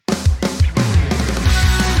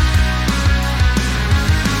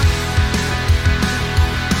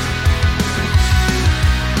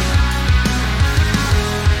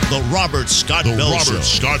The Robert Scott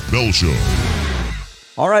Bell Show.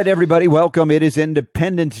 All right, everybody, welcome. It is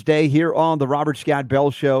Independence Day here on the Robert Scott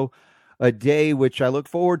Bell Show, a day which I look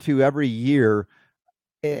forward to every year.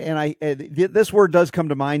 And this word does come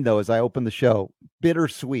to mind, though, as I open the show.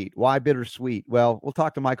 Bittersweet. Why bittersweet? Well, we'll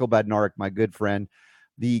talk to Michael Badnarik, my good friend,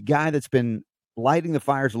 the guy that's been lighting the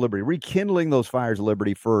fires of liberty, rekindling those fires of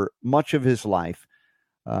liberty for much of his life.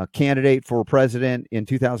 Candidate for president in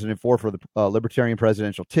 2004 for the Libertarian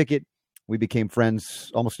presidential ticket. We became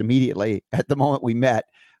friends almost immediately at the moment we met,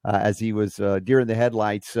 as he was deer in the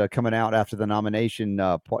headlights coming out after the nomination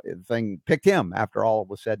thing picked him after all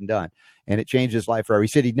was said and done. And it changed his life forever. He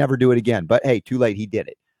said he'd never do it again. But hey, too late. He did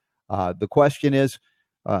it. The question is,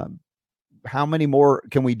 how many more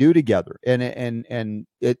can we do together? And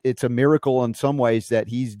it's a miracle in some ways that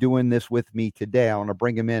he's doing this with me today. I want to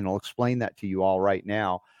bring him in. I'll explain that to you all right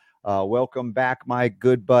now. Welcome back, my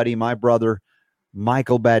good buddy, my brother,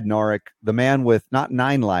 Michael Badnarik, the man with not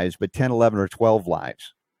 9 lives, but 10, 11, or 12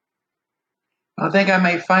 lives. I think I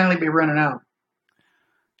may finally be running out.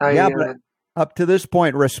 But up to this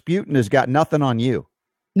point, Rasputin has got nothing on you.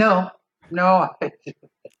 No, I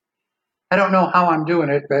don't know how I'm doing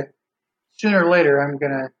it, but sooner or later I'm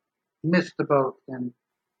going to miss the boat and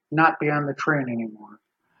not be on the train anymore.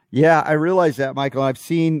 Yeah, I realize that, Michael. I've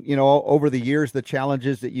seen, over the years, the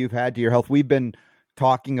challenges that you've had to your health. We've been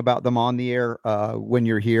talking about them on the air when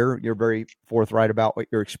you're here. You're very forthright about what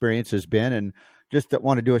your experience has been. And just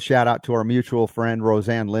want to do a shout out to our mutual friend,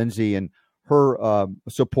 Roseanne Lindsay, and her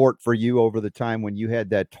support for you over the time when you had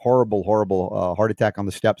that horrible heart attack on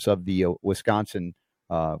the steps of the Wisconsin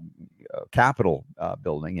Capitol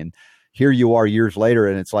building. And here you are years later,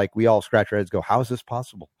 and it's like we all scratch our heads, go, how is this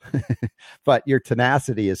possible? But your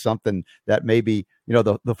tenacity is something that maybe,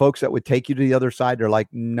 the folks that would take you to the other side, they're like,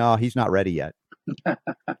 no, he's not ready yet.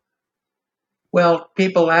 Well,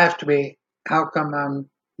 people asked me, how come I'm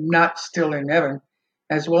not still in heaven?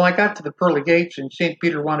 I said, well, I got to the pearly gates and St.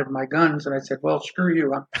 Peter wanted my guns. And I said, well, screw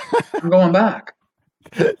you. I'm going back.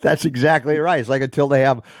 That's exactly right. It's like until they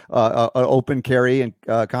have an open carry and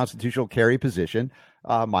constitutional carry position,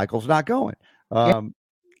 Michael's not going. Yeah.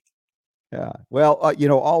 Well,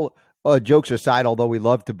 all jokes aside, although we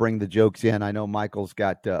love to bring the jokes in, I know Michael's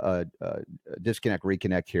got a disconnect,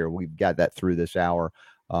 reconnect here. We've got that through this hour.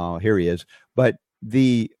 Here he is. But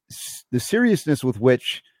the seriousness with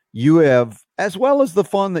which you have, as well as the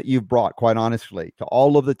fun that you've brought, quite honestly, to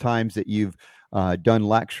all of the times that you've done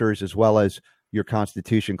lectures, as well as your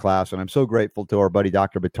Constitution class. And I'm so grateful to our buddy,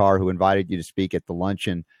 Dr. Batar, who invited you to speak at the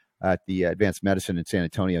luncheon at the Advanced Medicine in San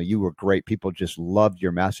Antonio. You were great. People just loved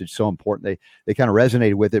your message. So important. They kind of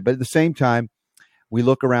resonated with it. But at the same time, we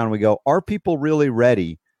look around and we go, are people really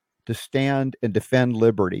ready to stand and defend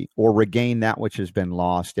liberty or regain that which has been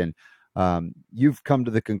lost? And you've come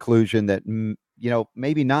to the conclusion that,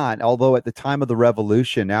 maybe not. Although at the time of the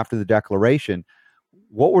revolution, after the Declaration,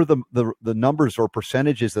 what were the numbers or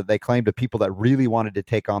percentages that they claimed of people that really wanted to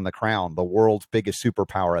take on the crown, the world's biggest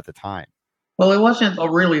superpower at the time? Well, it wasn't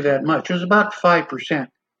really that much. It was about 5%.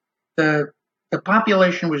 The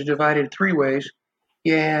population was divided 3 ways.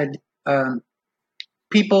 You had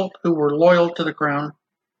people who were loyal to the crown,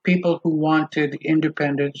 people who wanted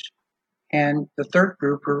independence, and the third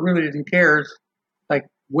group who really didn't care, like,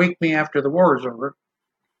 wake me after the war is over.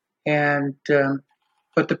 And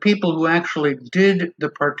but the people who actually did the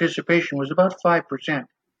participation was about 5%.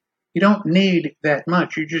 You don't need that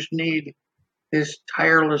much. You just need this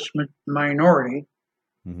tireless minority.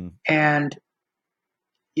 Mm-hmm. And,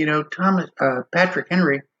 Patrick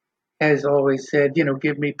Henry has always said,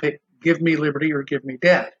 give me liberty or give me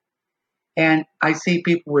death. And I see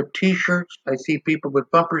people with T-shirts. I see people with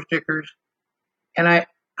bumper stickers. And I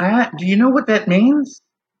do you know what that means?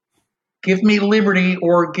 Give me liberty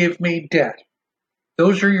or give me death.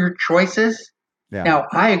 Those are your choices. Yeah. Now,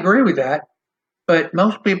 I agree with that, but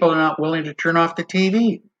most people are not willing to turn off the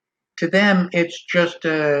TV. To them, it's just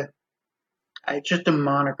a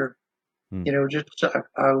moniker, just a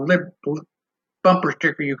bumper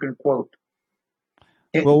sticker you can quote.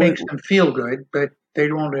 It makes them feel good, but they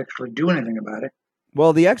don't actually do anything about it.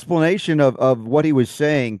 Well, the explanation of what he was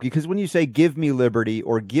saying, because when you say give me liberty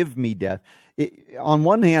or give me death, on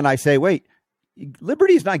one hand, I say, wait,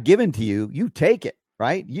 liberty is not given to you. You take it,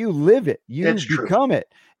 right? You live it. You become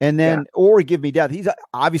it. And then, or give me death. He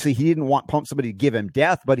didn't want somebody to give him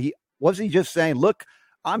death, but wasn't he just saying, look,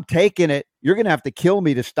 I'm taking it. You're going to have to kill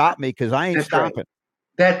me to stop me because I ain't stopping.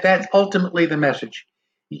 Right. That's ultimately the message.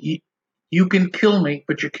 You can kill me,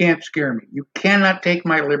 but you can't scare me. You cannot take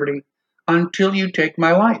my liberty until you take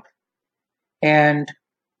my life. And,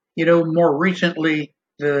 more recently,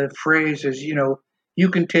 the phrase is, you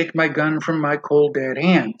can take my gun from my cold dead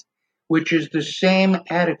hand, which is the same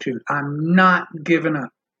attitude. I'm not giving up.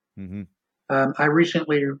 Mm-hmm. I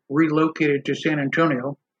recently relocated to San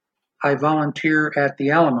Antonio. I volunteer at the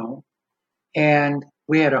Alamo, and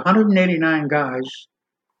we had 189 guys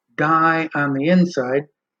die on the inside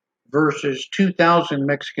versus 2,000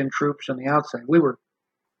 Mexican troops on the outside. We were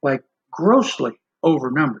like grossly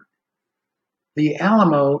outnumbered. The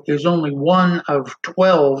Alamo is only one of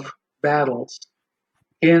 12 battles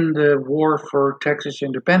in the war for Texas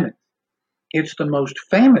independence. It's the most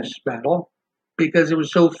famous battle because it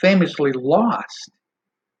was so famously lost.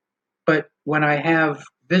 But when I have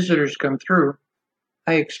visitors come through,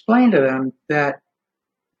 I explain to them that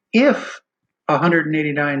if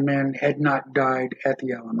 189 men had not died at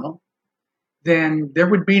the Alamo, then there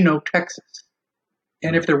would be no Texas.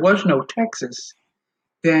 And if there was no Texas,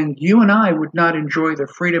 then you and I would not enjoy the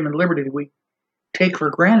freedom and liberty that we take for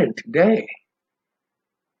granted today.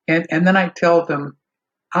 And then I tell them,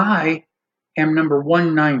 I am number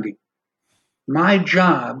 190. My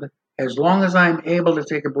job, as long as I'm able to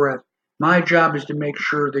take a breath, my job is to make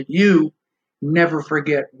sure that you never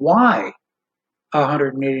forget why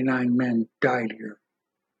 189 men died here.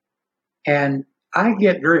 And I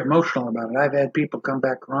get very emotional about it. I've had people come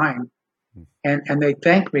back crying, and they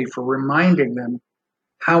thank me for reminding them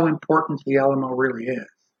how important the Alamo really is.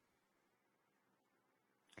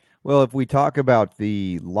 Well, if we talk about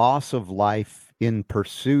the loss of life in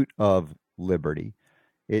pursuit of liberty,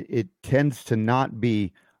 it tends to not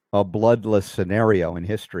be a bloodless scenario in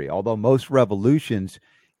history. Although most revolutions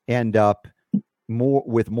end up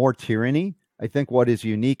more tyranny, I think what is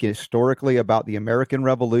unique historically about the American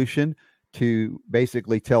Revolution, to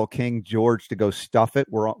basically tell King George to go stuff it,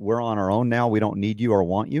 we're on our own now, we don't need you or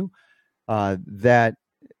want you, that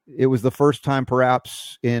it was the first time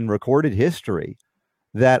perhaps in recorded history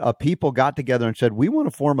that a people got together and said, we want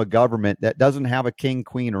to form a government that doesn't have a king,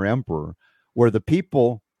 queen, or emperor, where the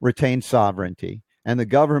people retain sovereignty and the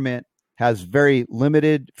government has very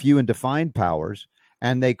limited, few, and defined powers,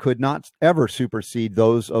 and they could not ever supersede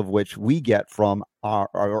those of which we get from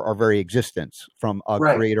our very existence, from a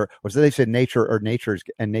Right. creator, or so they said nature, or nature's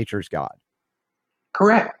God.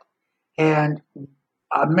 Correct. And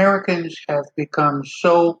Americans have become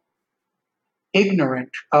so ignorant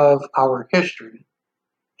of our history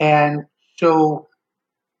and so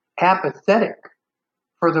apathetic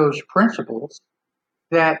for those principles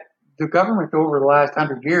that the government over the last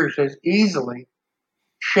 100 years has easily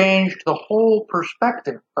changed the whole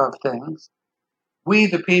perspective of things. We,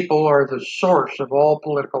 the people, are the source of all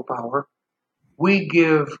political power. We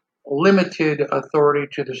give limited authority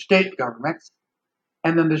to the state governments,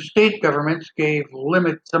 and then the state governments gave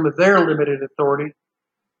some of their limited authority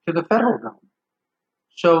to the federal government.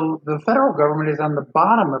 So the federal government is on the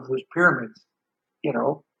bottom of those pyramids,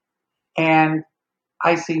 and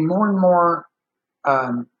I see more and more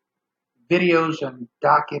videos and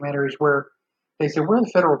documentaries where they say, we're the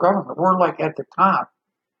federal government, we're like at the top.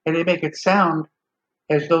 And they make it sound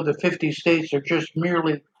as though the 50 states are just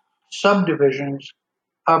merely subdivisions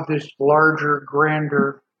of this larger,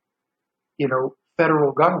 grander,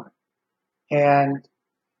 federal government. And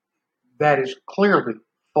that is clearly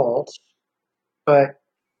false, but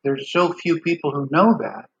there's so few people who know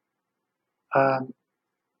that.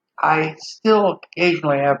 I still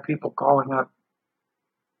occasionally have people calling up,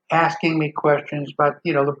 asking me questions about,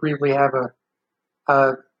 they'll briefly have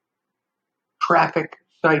a traffic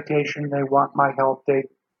citation. They want my help.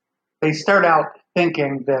 They start out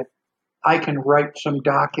thinking that I can write some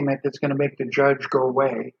document that's going to make the judge go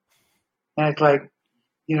away. And it's like,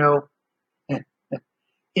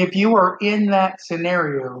 if you are in that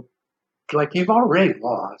scenario, like you've already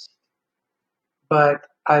lost. But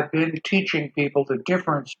I've been teaching people the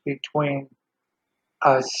difference between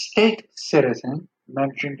a state citizen,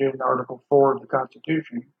 mentioned in Article 4 of the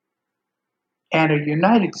Constitution, and a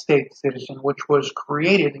United States citizen, which was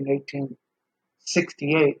created in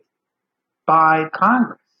 1868 by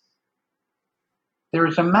Congress.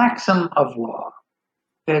 There's a maxim of law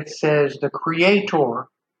that says the creator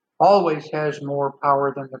always has more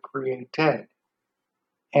power than the created.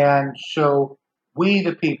 And so we,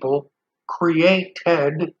 the people,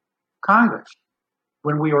 created Congress.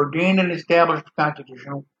 When we ordained and established the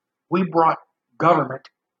Constitution, we brought government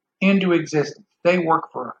into existence. They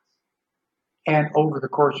work for us. And over the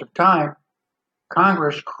course of time,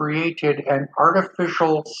 Congress created an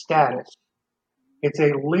artificial status. It's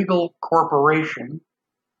a legal corporation,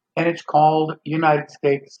 and it's called United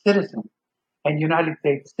States citizen. And United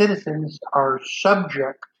States citizens are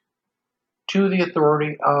subject to the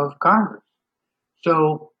authority of Congress.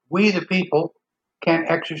 So we, the people, can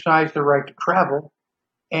exercise the right to travel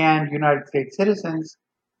and United States citizens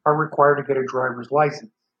are required to get a driver's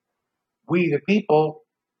license. We, the people,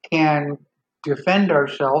 can defend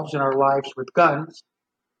ourselves and our lives with guns,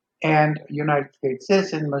 and a United States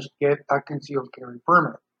citizen must get a concealed carry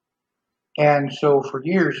permit. And so for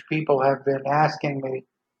years, people have been asking me,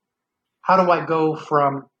 how do I go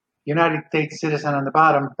from United States citizen on the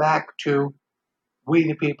bottom back to we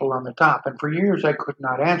the people on the top? And for years, I could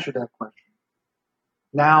not answer that question.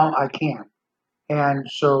 Now I can. And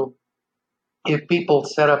so if people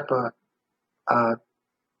set up a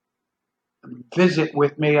visit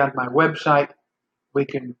with me on my website, we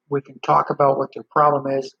can talk about what their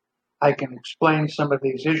problem is. I can explain some of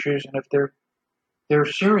these issues, and if they're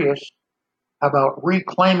serious about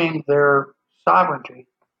reclaiming their sovereignty,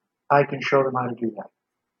 I can show them how to do that.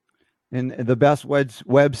 And the best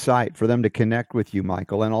website for them to connect with you,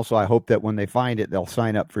 Michael. And also, I hope that when they find it, they'll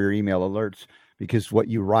sign up for your email alerts, because what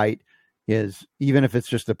you write is, even if it's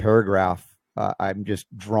just a paragraph, I'm just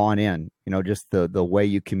drawn in. Just the way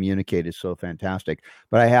you communicate is so fantastic.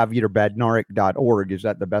 But I have either badnarik.org. Is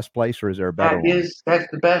that the best place, or is there a better one? That's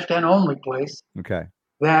the best and only place. Okay.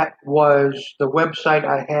 That was the website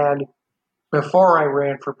I had before I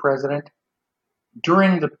ran for president.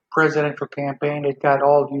 During the presidential campaign, it got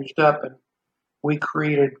all used up, and we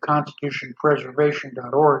created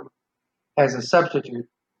constitutionpreservation.org as a substitute.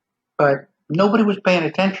 But nobody was paying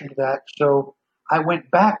attention to that, so I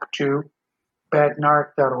went back to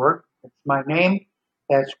badnarik.org. It's my name.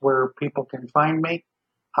 That's where people can find me.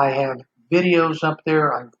 I have videos up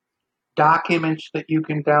there. I have documents that you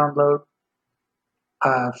can download.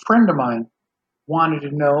 A friend of mine wanted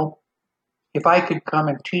to know if I could come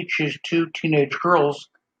and teach his two teenage girls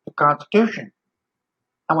the Constitution.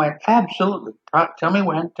 I went, absolutely. Tell me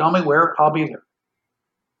when, tell me where, I'll be there.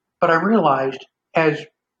 But I realized, as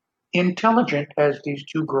intelligent as these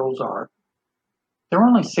two girls are, they're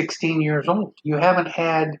only 16 years old. You haven't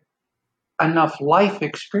had enough life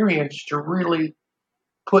experience to really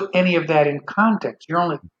put any of that in context.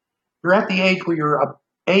 You're at the age where you're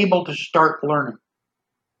able to start learning.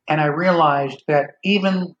 And I realized that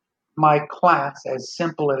even my class, as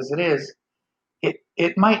simple as it is,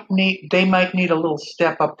 they might need a little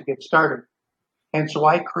step up to get started. And so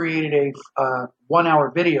I created a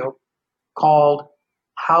 1-hour video called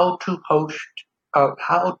how to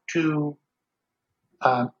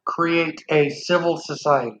create a civil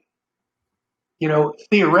society.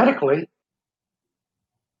 Theoretically.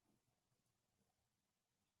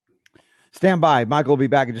 Stand by. Michael will be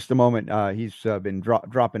back in just a moment. He's been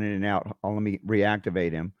dropping in and out. Let me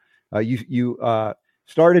reactivate him. You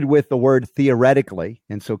started with the word theoretically,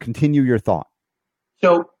 and so continue your thought.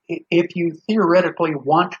 So if you theoretically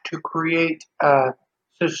want to create a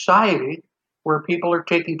society where people are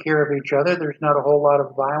taking care of each other, there's not a whole lot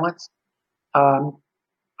of violence,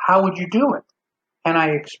 how would you do it? And I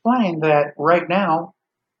explained that right now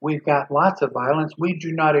we've got lots of violence. We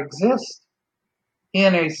do not exist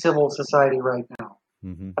in a civil society right now.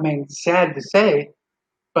 Mm-hmm. I mean, sad to say,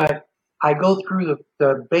 but I go through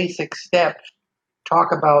the basic steps,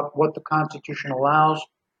 talk about what the Constitution allows,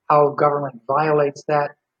 how government violates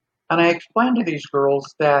that. And I explain to these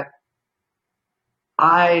girls that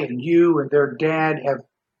I and you and their dad have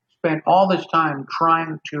spent all this time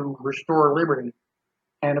trying to restore liberty.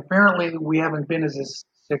 And apparently we haven't been as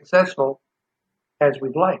successful as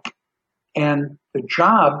we'd like. And the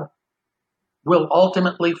job will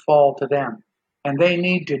ultimately fall to them. And they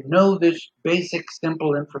need to know this basic,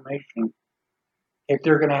 simple information if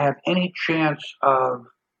they're going to have any chance of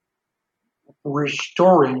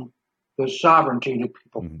restoring the sovereignty that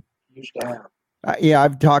people used to have. Yeah,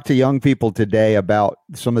 I've talked to young people today about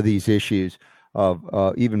some of these issues of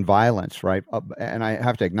even violence, right? And I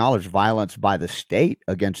have to acknowledge violence by the state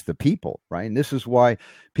against the people, right? And this is why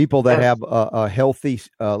people that have a healthy,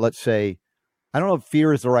 let's say, I don't know if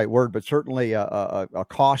fear is the right word, but certainly a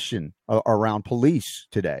caution around police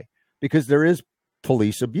today, because there is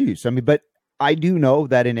police abuse. I mean, but I do know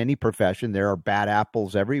that in any profession, there are bad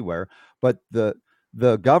apples everywhere, but the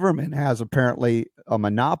government has apparently a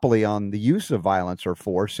monopoly on the use of violence or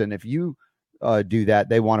force. And if you do that,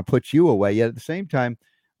 they want to put you away. Yet at the same time,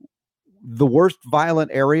 the worst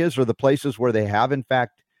violent areas are the places where they have, in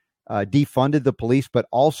fact, defunded the police, but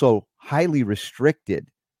also highly restricted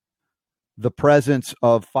the presence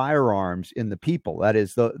of firearms in the people. That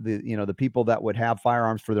is, the people that would have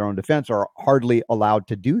firearms for their own defense are hardly allowed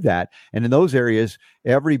to do that. And in those areas,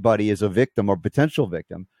 everybody is a victim or potential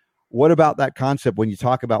victim. What about that concept when you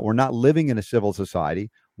talk about we're not living in a civil society?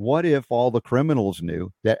 What if all the criminals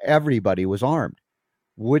knew that everybody was armed?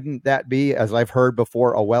 Wouldn't that be, as I've heard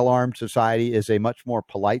before, a well-armed society is a much more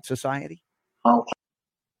polite society? Oh,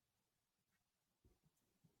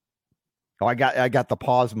 Oh, I got the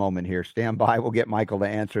pause moment here. Stand by. We'll get Michael to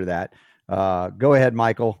answer that. Go ahead,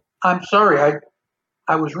 Michael. I'm sorry.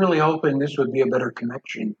 I was really hoping this would be a better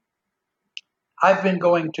connection. I've been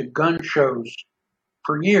going to gun shows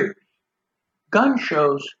for years. Gun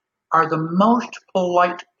shows are the most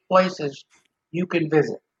polite places you can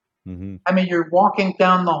visit. Mm-hmm. I mean, you're walking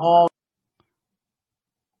down the hall.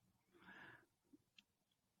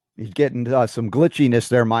 He's getting some glitchiness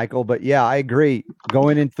there, Michael. But yeah, I agree.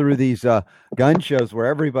 Going in through these gun shows where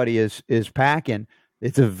everybody is packing,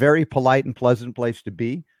 it's a very polite and pleasant place to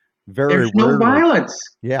be. There's no violence.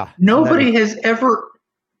 Yeah. Nobody has ever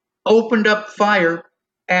opened up fire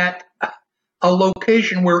at a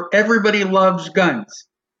location where everybody loves guns.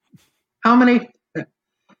 How many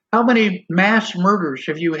mass murders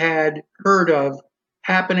have you heard of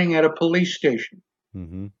happening at a police station?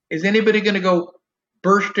 Mm-hmm. Is anybody going to go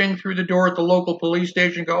bursting through the door at the local police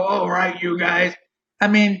station and go, "All right, you guys"? I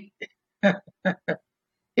mean,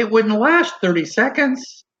 it wouldn't last 30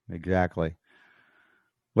 seconds. Exactly.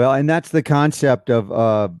 Well, and that's the concept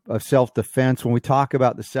of self-defense. When we talk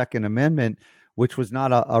about the Second Amendment, which was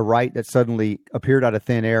not a right that suddenly appeared out of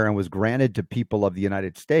thin air and was granted to people of the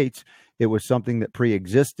United States, it was something that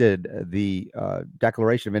pre-existed the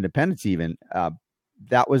Declaration of Independence even.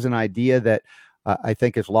 That was an idea that I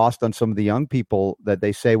think is lost on some of the young people, that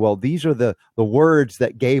they say, well, these are the words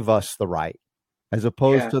that gave us the right, as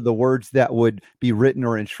opposed to the words that would be written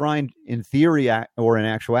or enshrined in theory or in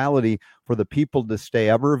actuality for the people to stay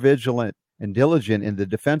ever vigilant and diligent in the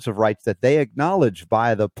defense of rights that they acknowledge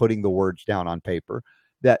by the putting the words down on paper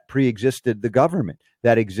that pre-existed the government,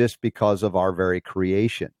 that exists because of our very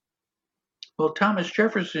creation. Well, Thomas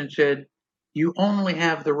Jefferson said, you only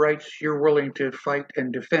have the rights you're willing to fight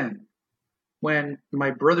and defend. When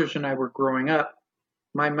my brothers and I were growing up,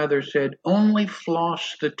 my mother said, only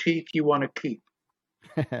floss the teeth you want to keep.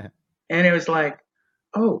 And it was like,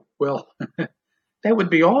 oh, well, that would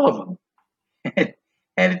be all of them.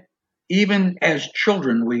 And even as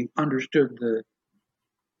children, we understood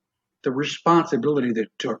the responsibility that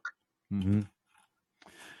it took. Mm-hmm.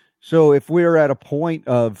 So if we're at a point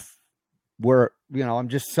of where, I'm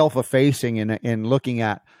just self-effacing and looking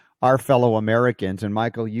at our fellow Americans, and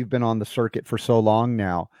Michael, you've been on the circuit for so long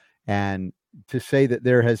now, and to say that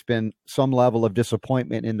there has been some level of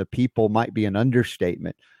disappointment in the people might be an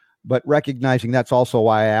understatement, but recognizing that's also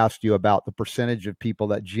why I asked you about the percentage of people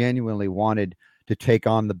that genuinely wanted to take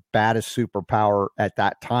on the baddest superpower at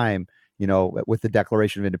that time, with the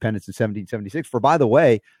Declaration of Independence in 1776, for, by the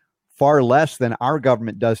way, far less than our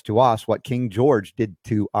government does to us what King George did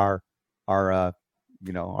to our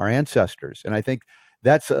ancestors. And I think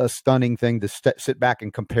that's a stunning thing to sit back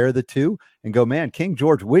and compare the two and go, man, King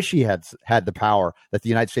George wish he had the power that the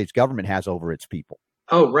United States government has over its people.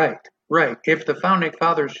 Oh, right. If the founding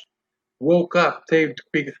fathers woke up, they'd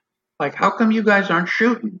be like, how come you guys aren't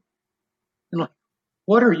shooting? And like,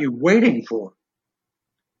 what are you waiting for?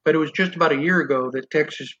 But it was just about a year ago that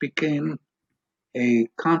Texas became a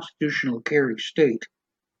constitutional carry state.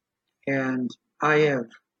 And I have,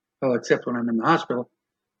 except when I'm in the hospital,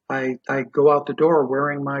 I go out the door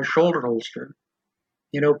wearing my shoulder holster.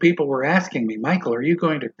 People were asking me, Michael, are you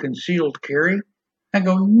going to concealed carry? I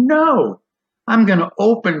go, no, I'm going to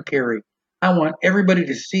open carry. I want everybody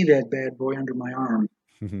to see that bad boy under my arm.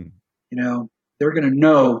 Mm-hmm. They're going to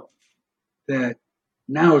know that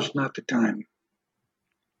now is not the time.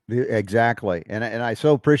 Exactly. And I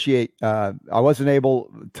so appreciate, I wasn't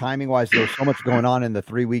able, timing wise, there was so much going on in the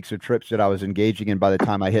 3 weeks of trips that I was engaging in by the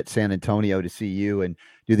time I hit San Antonio to see you and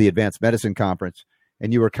do the Advanced Medicine Conference.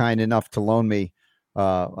 And you were kind enough to loan me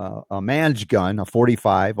a man's gun, a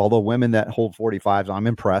 45, although women that hold 45s, I'm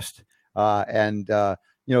impressed.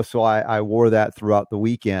 So I wore that throughout the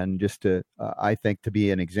weekend just to, I think, to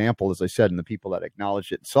be an example, as I said, and the people that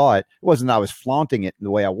acknowledged it and saw it. It wasn't I was flaunting it in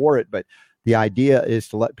the way I wore it, but the idea is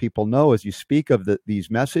to let people know, as you speak of these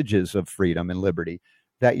messages of freedom and liberty,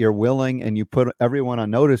 that you're willing, and you put everyone on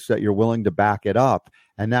notice that you're willing to back it up.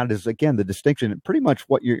 And that is, again, the distinction, and pretty much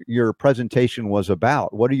what your presentation was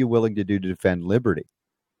about. What are you willing to do to defend liberty?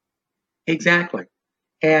 Exactly.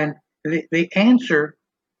 And the answer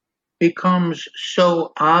becomes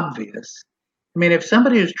so obvious. I mean, if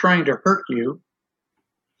somebody is trying to hurt you,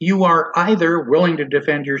 you are either willing to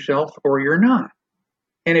defend yourself or you're not.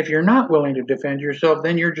 And if you're not willing to defend yourself,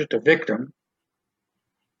 then you're just a victim.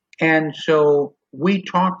 And so we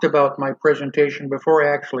talked about my presentation before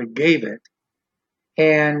I actually gave it.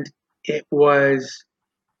 And it was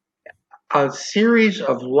a series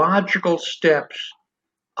of logical steps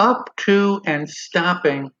up to and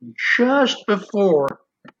stopping just before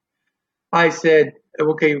I said,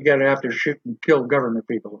 okay, you got to have to shoot and kill government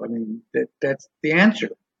people. I mean, that's the answer.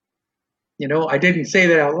 I didn't say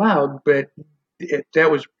that out loud, but that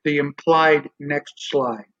was the implied next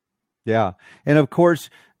slide. Yeah. And of course,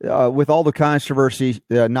 with all the controversy,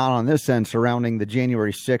 not on this end, surrounding the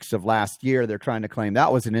January 6th of last year, they're trying to claim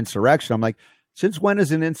that was an insurrection. I'm like, since when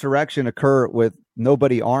does an insurrection occur with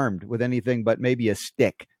nobody armed with anything but maybe a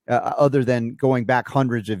stick, other than going back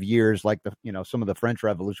hundreds of years, like some of the French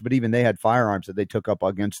Revolution, but even they had firearms that they took up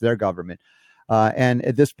against their government. And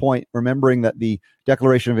at this point, remembering that the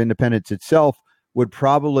Declaration of Independence itself would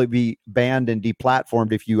probably be banned and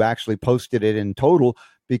deplatformed if you actually posted it in total,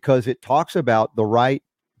 because it talks about the right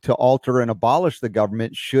to alter and abolish the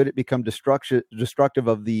government should it become destructive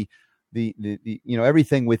of the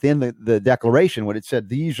everything within the Declaration. When it said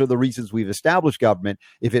these are the reasons we've established government,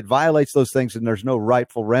 if it violates those things and there's no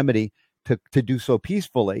rightful remedy to do so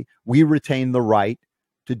peacefully, we retain the right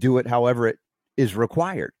to do it however it is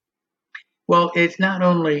required. Well, it's not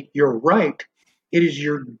only your right, it is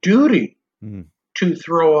your duty to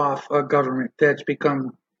throw off a government that's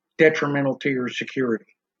become detrimental to your security.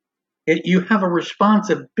 You have a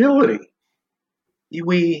responsibility.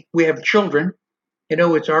 We have children.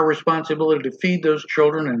 It's our responsibility to feed those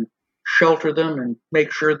children and shelter them and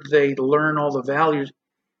make sure that they learn all the values.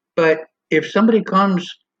 But if somebody comes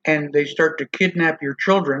and they start to kidnap your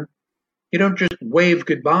children, you don't just wave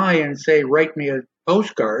goodbye and say, write me a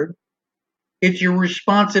postcard. It's your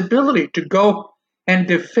responsibility to go and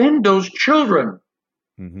defend those children.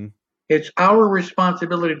 Mm-hmm. It's our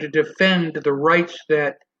responsibility to defend the rights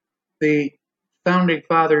that the founding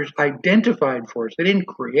fathers identified for us. They didn't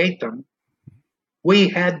create them. We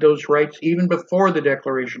had those rights even before the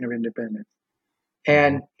Declaration of Independence.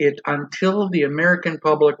 And it's until the American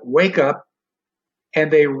public wake up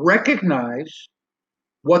and they recognize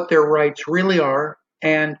what their rights really are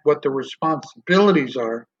and what the responsibilities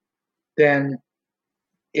are, then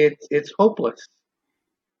it's hopeless.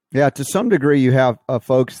 Yeah, to some degree, you have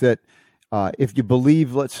folks that if you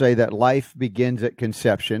believe, let's say, that life begins at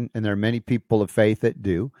conception, and there are many people of faith that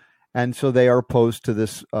do, and so they are opposed to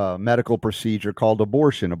this medical procedure called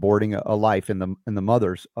abortion, aborting a life in the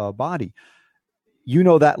mother's body.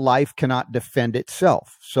 That life cannot defend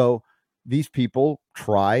itself, so these people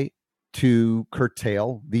try to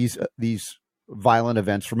curtail these violent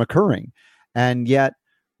events from occurring, and yet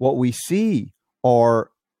what we see are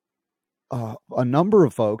a number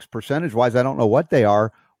of folks, percentage-wise, I don't know what they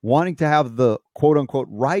are, wanting to have the quote-unquote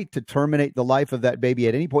right to terminate the life of that baby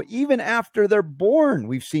at any point, even after they're born.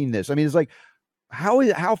 We've seen this. I mean, it's like,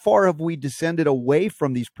 how far have we descended away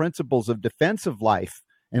from these principles of defense of life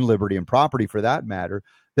and liberty and property, for that matter,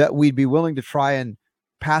 that we'd be willing to try and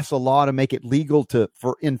pass a law to make it legal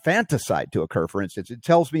for infanticide to occur, for instance? It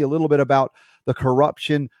tells me a little bit about the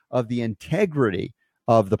corruption of the integrity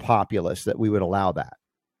of the populace that we would allow that.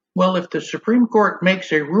 Well, if the Supreme Court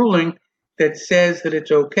makes a ruling that says that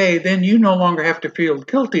it's okay, then you no longer have to feel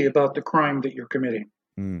guilty about the crime that you're committing.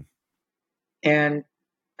 Mm. And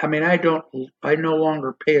I mean, I no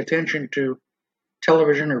longer pay attention to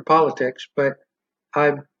television or politics, but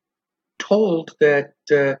I'm told that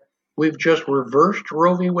we've just reversed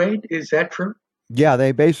Roe v. Wade. Is that true? Yeah,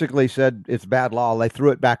 they basically said it's bad law. They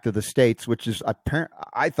threw it back to the states, which is apparent.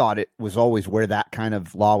 I thought it was always where that kind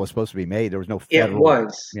of law was supposed to be made. There was no federal. It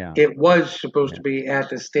was. Yeah. It was supposed to be at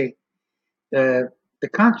the state. The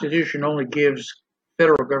Constitution only gives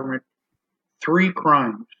federal government 3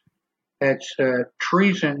 crimes. That's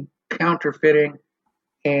treason, counterfeiting,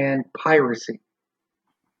 and piracy.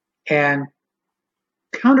 And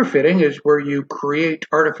counterfeiting is where you create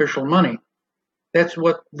artificial money. That's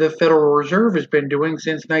what the Federal Reserve has been doing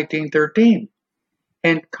since 1913.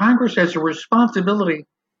 And Congress has a responsibility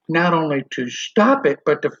not only to stop it,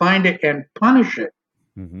 but to find it and punish it.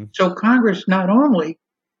 Mm-hmm. So Congress not only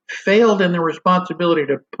failed in the responsibility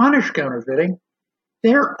to punish counterfeiting,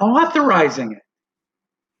 they're authorizing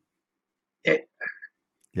it.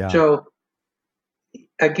 Yeah. So,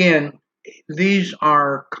 again, these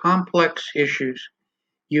are complex issues.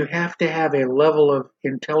 You have to have a level of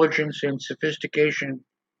intelligence and sophistication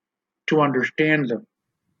to understand them.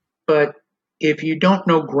 But if you don't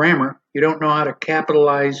know grammar, you don't know how to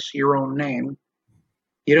capitalize your own name,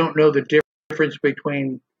 you don't know the difference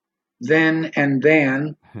between then and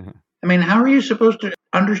than, I mean, how are you supposed to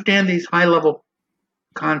understand these high-level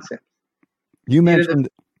concepts? You mentioned,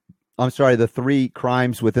 the 3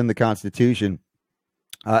 crimes within the Constitution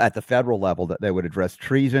at the federal level that they would address: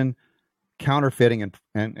 treason, counterfeiting,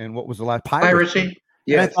 and what was the last? Piracy.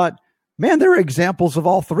 Yes. And I thought, man, there are examples of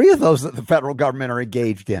all 3 of those that the federal government are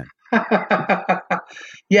engaged in.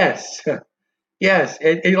 Yes. Yes.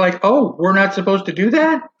 And you're like, oh, we're not supposed to do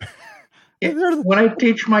that? When I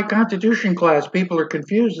teach my Constitution class, people are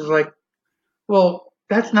confused. It's like, well,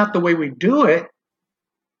 that's not the way we do it.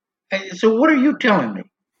 So what are you telling me?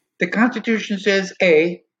 The Constitution says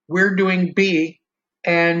A, we're doing B,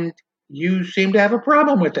 and you seem to have a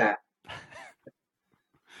problem with that.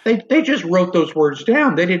 They just wrote those words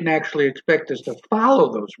down. They didn't actually expect us to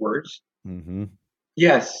follow those words. Mm-hmm.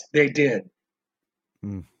 Yes, they did.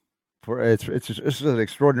 It's an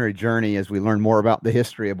extraordinary journey as we learn more about the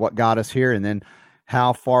history of what got us here, and then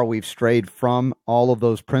how far we've strayed from all of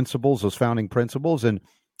those principles, those founding principles, and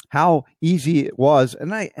how easy it was.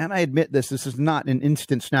 And I admit this is not an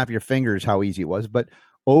instant snap your fingers how easy it was, but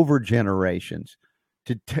over generations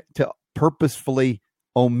to purposefully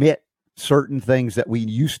omit certain things that we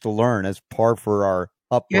used to learn as par for our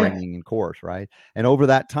upbringing and course, right? And over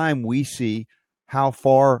that time, we see how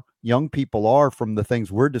far young people are from the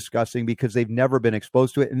things we're discussing because they've never been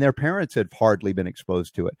exposed to it, and their parents had hardly been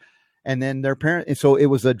exposed to it. And then their parents, and so it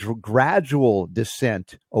was a gradual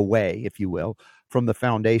descent away, if you will, from the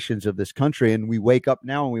foundations of this country. And we wake up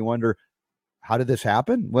now and we wonder, how did this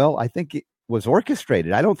happen? Well, I think it was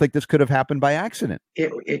orchestrated. I don't think this could have happened by accident.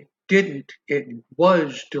 It didn't. It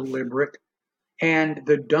was deliberate. And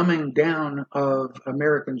the dumbing down of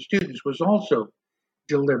American students was also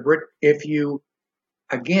deliberate. If you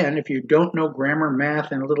don't know grammar,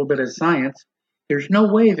 math, and a little bit of science, there's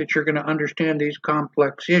no way that you're going to understand these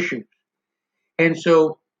complex issues. And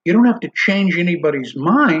so you don't have to change anybody's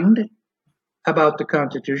mind about the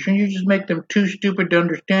Constitution. You just make them too stupid to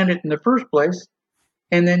understand it in the first place.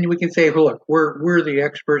 And then we can say, well, look, we're the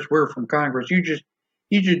experts. We're from Congress. You just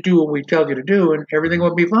do what we tell you to do, and everything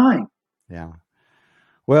will be fine. Yeah.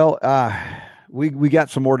 Well, we got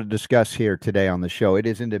some more to discuss here today on the show. It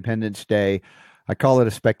is Independence Day. I call it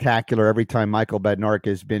a spectacular every time Michael Badnarik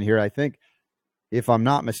has been here. I think, if I'm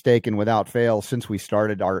not mistaken, without fail, since we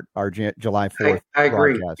started our July 4th I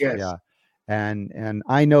agree. broadcast. Yes. Yeah. And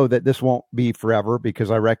I know that this won't be forever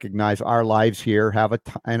because I recognize our lives here have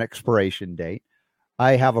an expiration date.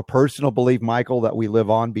 I have a personal belief, Michael, that we live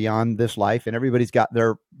on beyond this life, and everybody's got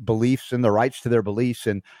their beliefs and the rights to their beliefs.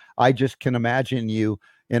 And I just can imagine you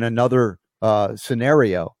in another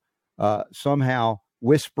scenario, somehow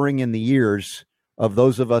whispering in the ears of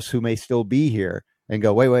those of us who may still be here and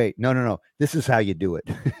go, wait, no, this is how you do it.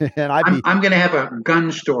 And I'm going to have a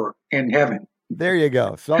gun store in heaven. There you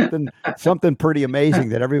go. Something pretty amazing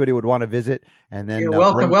that everybody would want to visit. And then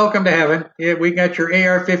welcome to heaven. Yeah, we got your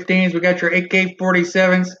AR-15s, we got your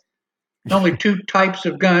AK-47s. Only two types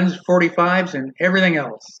of guns, 45s and everything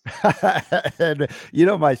else. And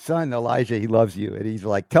my son Elijah, he loves you, and he's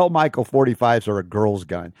like, tell Michael 45s are a girl's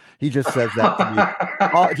gun. He just says that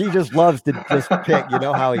to me. He just loves to just pick. You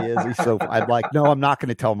know how he is. He's so. I'm like, no, I'm not going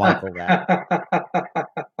to tell Michael that.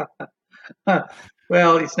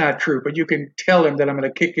 Well, it's not true, but you can tell him that I'm going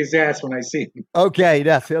to kick his ass when I see him. Okay,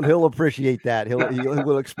 yes, he'll appreciate that. He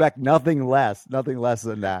will expect nothing less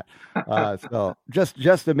than that. So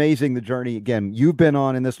just amazing the journey. Again, you've been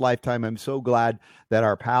on in this lifetime. I'm so glad that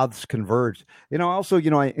our paths converged. Also,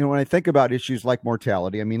 when I think about issues like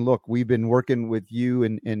mortality, I mean, look, we've been working with you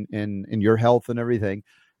in your health and everything,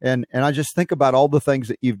 and I just think about all the things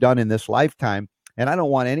that you've done in this lifetime, and I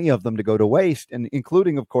don't want any of them to go to waste, and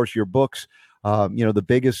including, of course, your books. The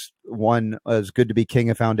biggest one is Good to Be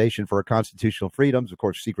King, a foundation for our constitutional freedoms, of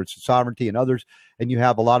course, Secrets of Sovereignty and others. And you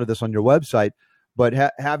have a lot of this on your website, but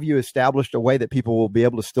have you established a way that people will be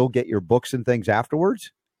able to still get your books and things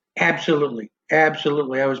afterwards? Absolutely.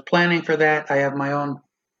 I was planning for that.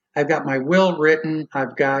 I've got my will written.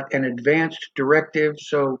 I've got an advanced directive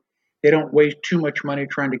so they don't waste too much money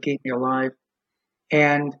trying to keep me alive.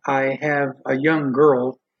 And I have a young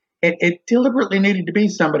girl. It deliberately needed to be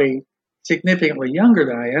somebody significantly younger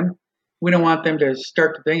than I am. We don't want them to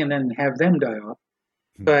start the thing and then have them die off.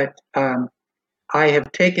 But I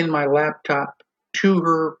have taken my laptop to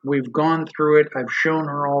her. We've gone through it. I've shown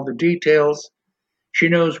her all the details. She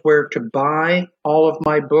knows where to buy all of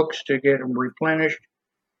my books to get them replenished.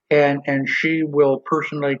 And she will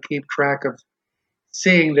personally keep track of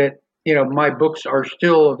seeing that, my books are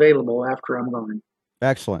still available after I'm gone.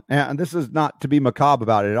 Excellent. And this is not to be macabre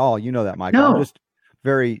about it at all. You know that, Michael. No. I'm just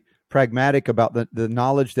very pragmatic about the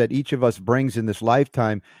knowledge that each of us brings in this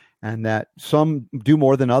lifetime, and that some do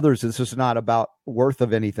more than others. This is not about worth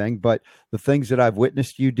of anything, but the things that I've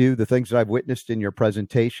witnessed you do, the things that I've witnessed in your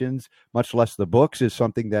presentations, much less the books, is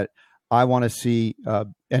something that I want to see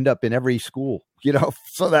end up in every school,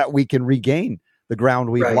 so that we can regain the ground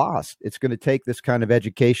we've lost. It's going to take this kind of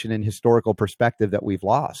education and historical perspective that we've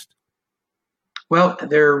lost. Well,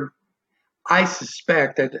 I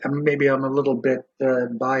suspect that maybe I'm a little bit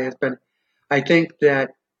biased, but I think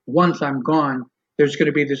that once I'm gone, there's going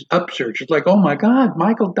to be this upsurge. It's like, oh my God,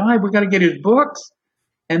 Michael died. We got to get his books,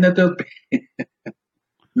 and that there'll be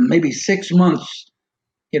maybe 6 months,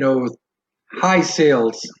 high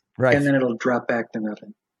sales, Right. and then it'll drop back to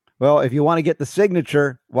nothing. Well, if you want to get the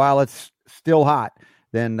signature while it's still hot,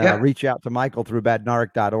 then reach out to Michael through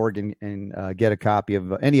badnarik.org and get a copy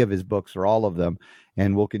of any of his books or all of them.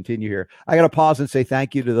 And we'll continue here. I got to pause and say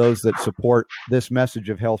thank you to those that support this message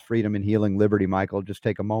of health, freedom, and healing liberty, Michael. Just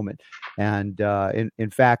take a moment. And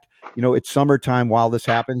in fact, it's summertime while this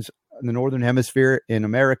happens in the Northern Hemisphere. In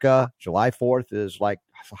America, July 4th is like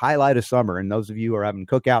a highlight of summer. And those of you who are having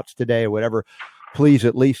cookouts today or whatever, please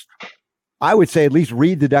at least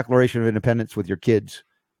read the Declaration of Independence with your kids.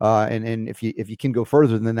 And if you can go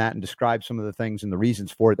further than that and describe some of the things and the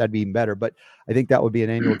reasons for it, that'd be even better. But I think that would be an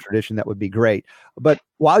annual tradition. That would be great. But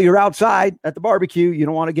while you're outside at the barbecue, you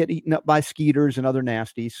don't want to get eaten up by skeeters and other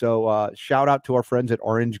nasties. So shout out to our friends at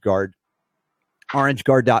Orange Guard,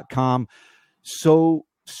 orangeguard.com. So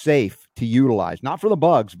safe to utilize, not for the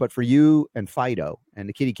bugs, but for you and Fido and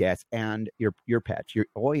the kitty cats and your pets. Your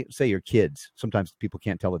kids. Sometimes people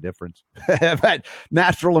can't tell the difference. But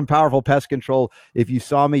natural and powerful pest control. If you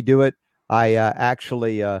saw me do it, I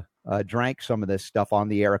actually drank some of this stuff on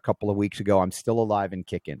the air a couple of weeks ago. I'm still alive and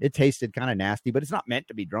kicking. It tasted kind of nasty, but it's not meant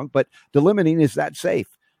to be drunk. But delimiting is that safe.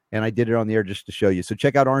 And I did it on the air just to show you. So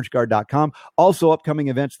check out orangeguard.com. Also upcoming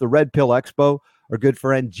events, the Red Pill Expo. Our good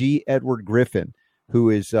friend G. Edward Griffin, who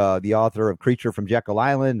is the author of Creature from Jekyll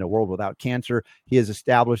Island, A World Without Cancer. He has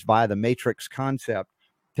established via the Matrix concept,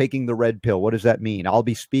 taking the red pill. What does that mean? I'll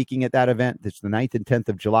be speaking at that event. It's the 9th and 10th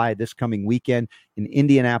of July this coming weekend in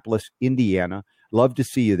Indianapolis, Indiana. Love to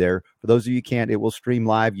see you there. For those of you who can't, it will stream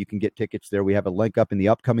live. You can get tickets there. We have a link up in the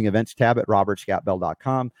upcoming events tab at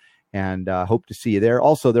robertscottbell.com, and hope to see you there.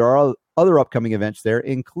 Also, there are other upcoming events there,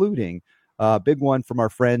 including a big one from our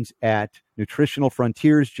friends at Nutritional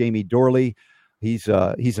Frontiers, Jamie Dorley. He's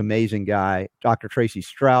amazing guy. Dr. Tracy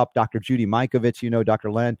Straub, Dr. Judy Mikovits,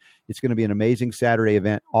 Dr. Len. It's going to be an amazing Saturday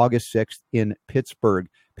event, August 6th in Pittsburgh,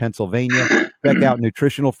 Pennsylvania. Check out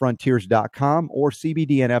nutritionalfrontiers.com or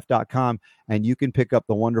cbdnf.com, and you can pick up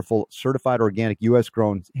the wonderful certified organic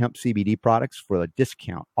U.S.-grown hemp CBD products for a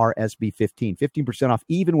discount, RSB 15% off,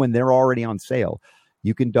 even when they're already on sale.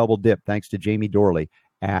 You can double dip thanks to Jamie Dorley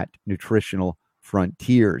at Nutritional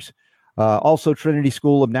Frontiers. Also, Trinity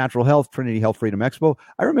School of Natural Health, Trinity Health Freedom Expo.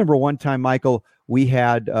 I remember one time, Michael, we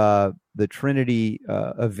had the Trinity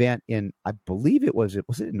event in, I believe was it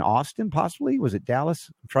in Austin, possibly? Was it Dallas?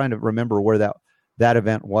 I'm trying to remember where that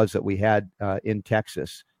event was that we had in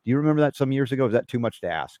Texas. Do you remember that some years ago? Is that too much to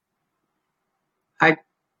ask? I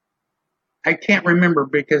can't remember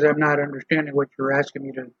because I'm not understanding what you're asking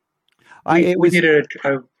me to. We did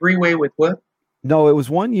a three-way with what? No, it was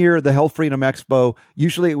one year, the Health Freedom Expo.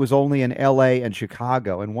 Usually it was only in L.A. and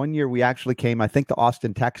Chicago. And one year we actually came, I think, to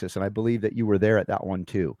Austin, Texas. And I believe that you were there at that one,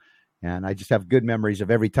 too. And I just have good memories of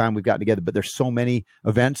every time we've gotten together. But there's so many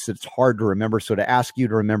events, it's hard to remember. So to ask you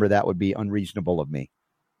to remember that would be unreasonable of me.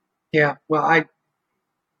 Yeah, well, I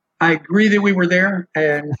agree that we were there.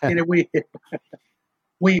 And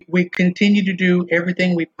we continue to do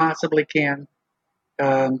everything we possibly can.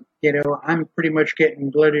 I'm pretty much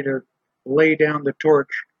getting ready to lay down the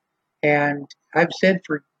torch. And I've said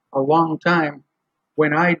for a long time,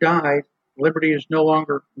 when I die, liberty is no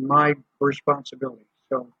longer my responsibility.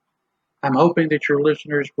 So I'm hoping that your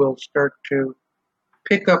listeners will start to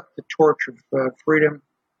pick up the torch of freedom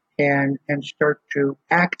and start to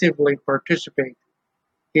actively participate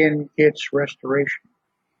in its restoration.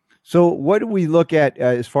 So what do we look at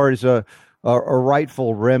as far as a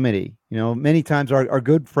rightful remedy? Many times our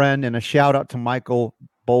good friend, and a shout out to Michael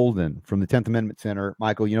Bolden from the 10th Amendment Center.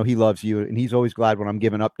 Michael, he loves you, and he's always glad when I'm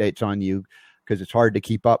giving updates on you because it's hard to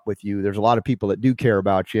keep up with you. There's a lot of people that do care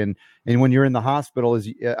about you. And when you're in the hospital, as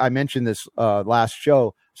I mentioned this last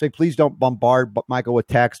show, say, please don't bombard Michael with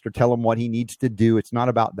text or tell him what he needs to do. It's not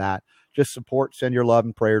about that. Just support, send your love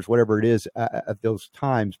and prayers, whatever it is at those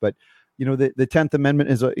times. But, the 10th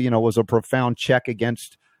Amendment was a profound check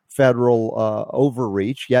against federal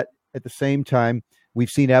overreach. Yet at the same time, we've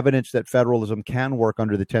seen evidence that federalism can work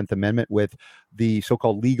under the 10th Amendment with the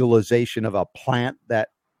so-called legalization of a plant that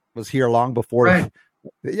was here long before, right.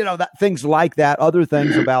 Things like that, other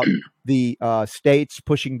things about the states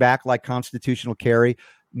pushing back like constitutional carry,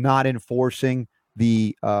 not enforcing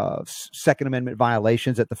the Second Amendment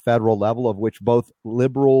violations at the federal level, of which both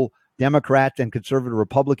liberal Democrats and conservative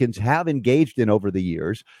Republicans have engaged in over the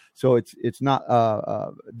years. So it's not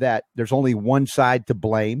that there's only one side to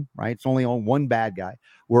blame, right? It's only on one bad guy.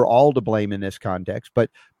 We're all to blame in this context. But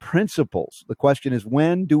principles, the question is,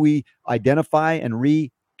 when do we identify and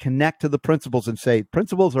reconnect to the principles and say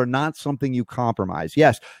principles are not something you compromise?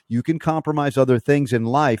 Yes, you can compromise other things in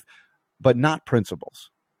life, but not principles.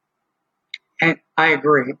 And I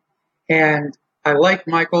agree. And I like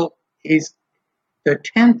Michael. The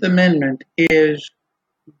 10th Amendment is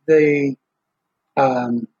the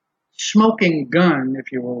smoking gun,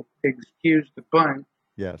 if you will excuse the pun.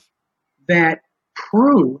 Yes. That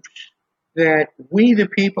proves that we, the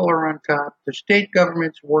people, are on top, the state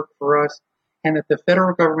governments work for us, and that the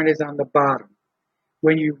federal government is on the bottom.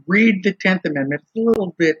 When you read the 10th Amendment, it's a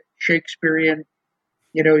little bit Shakespearean.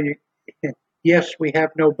 Yes, we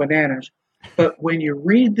have no bananas. But when you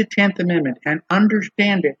read the 10th Amendment and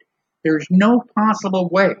understand it, there's no possible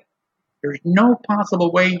way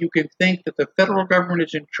you can think that the federal government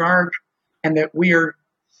is in charge and that we are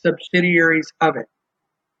subsidiaries of it.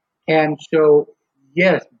 And so,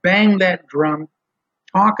 yes, bang that drum,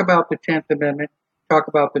 talk about the 10th Amendment, talk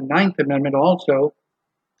about the 9th Amendment also,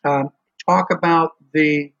 talk about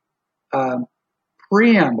the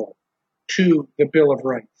preamble to the Bill of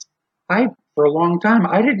Rights. For a long time,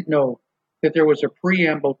 I didn't know that there was a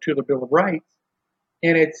preamble to the Bill of Rights.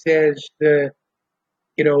 And it says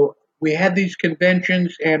we had these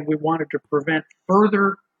conventions and we wanted to prevent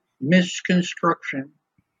further misconstruction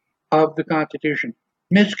of the Constitution.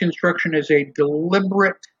 Misconstruction is a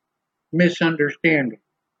deliberate misunderstanding.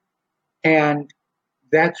 And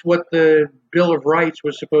that's what the Bill of Rights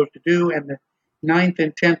was supposed to do. And the 9th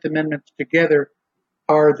and 10th Amendments together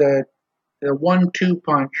are the 1-2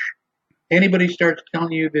 punch. Anybody starts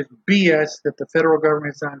telling you this BS that the federal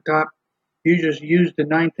government is on top, you just use the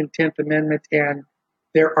 9th and 10th Amendment, and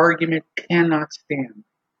their argument cannot stand.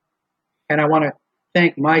 And I want to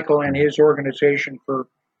thank Michael and his organization for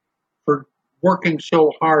working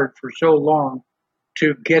so hard for so long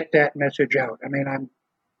to get that message out. I mean,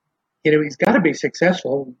 he's got to be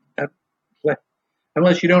successful,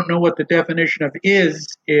 unless you don't know what the definition of is.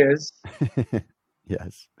 Yes.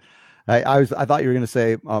 I thought you were going to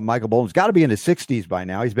say Michael Bolton's got to be in his 60s by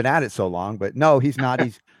now. He's been at it so long, but no, he's not.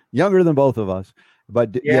 He's younger than both of us.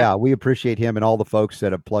 But yeah, we appreciate him and all the folks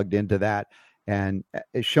that have plugged into that and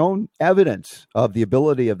shown evidence of the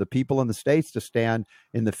ability of the people in the states to stand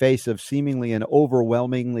in the face of seemingly an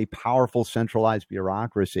overwhelmingly powerful centralized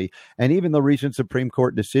bureaucracy. And even the recent Supreme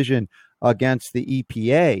Court decision against the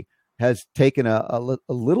EPA has taken a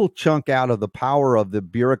little chunk out of the power of the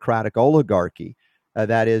bureaucratic oligarchy.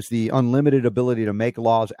 That is the unlimited ability to make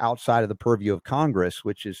laws outside of the purview of Congress,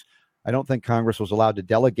 which is, I don't think Congress was allowed to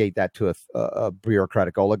delegate that to a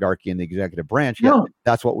bureaucratic oligarchy in the executive branch. Yet. No.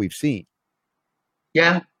 That's what we've seen.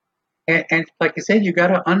 Yeah. And like I said, you got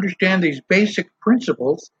to understand these basic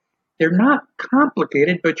principles. They're not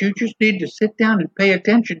complicated, but you just need to sit down and pay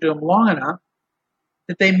attention to them long enough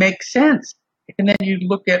that they make sense. And then you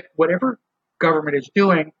look at whatever government is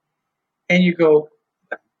doing and you go,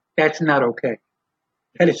 that's not okay.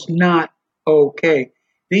 That is not okay.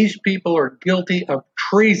 These people are guilty of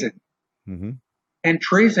treason. Mm-hmm. And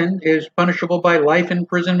treason is punishable by life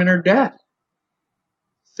imprisonment or death.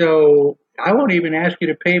 So I won't even ask you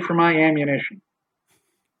to pay for my ammunition.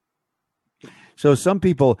 So some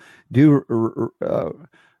people do,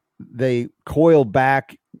 they coil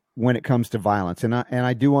back when it comes to violence. And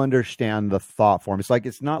I do understand the thought form.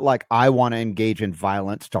 It's not like I want to engage in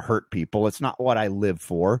violence to hurt people. It's not what I live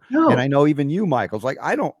for. No. And I know even you, Michael, it's like,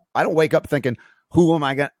 I don't wake up thinking, who am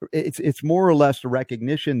I going to, it's more or less a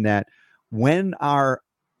recognition that when our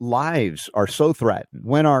lives are so threatened,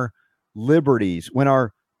 when our liberties, when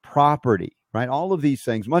our property, right, all of these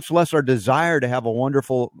things, much less our desire to have a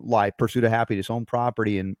wonderful life, pursuit of happiness, own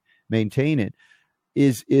property and maintain it,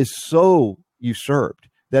 is so usurped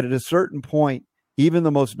that at a certain point, even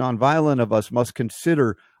the most nonviolent of us must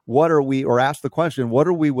consider ask the question, what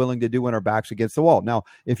are we willing to do when our back's against the wall? Now,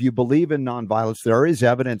 if you believe in nonviolence, there is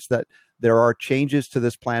evidence that there are changes to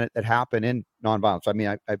this planet that happen in nonviolence. I mean,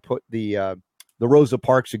 I put the Rosa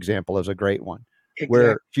Parks example as a great one, exactly,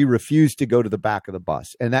 where she refused to go to the back of the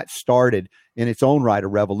bus. And that started in its own right a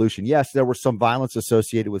revolution. Yes, there was some violence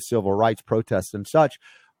associated with civil rights protests and such,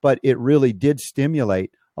 but it really did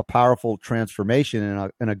stimulate a powerful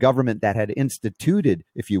transformation in a government that had instituted,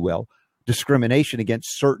 if you will, discrimination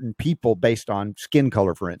against certain people based on skin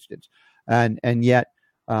color, for instance. And yet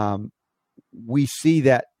we see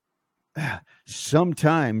that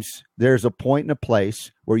sometimes there's a point and a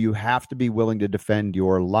place where you have to be willing to defend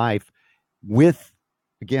your life with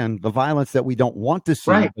again, the violence that we don't want to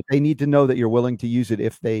see, Right. but they need to know that you're willing to use it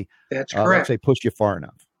if they, That's let's correct. say, push you far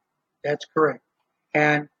enough. That's correct.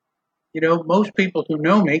 And, most people who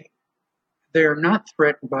know me, they're not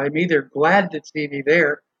threatened by me. They're glad to see me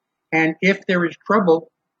there. And if there is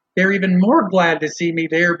trouble, they're even more glad to see me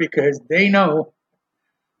there because they know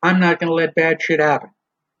I'm not going to let bad shit happen.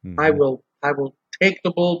 Mm-hmm. I will take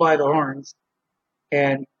the bull by the horns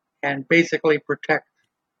and basically protect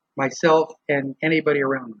myself and anybody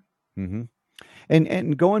around me. Mm-hmm.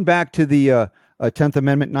 And going back to the 10th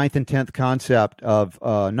Amendment, 9th and 10th concept of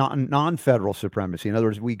non-federal supremacy. In other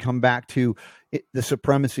words, we come back to the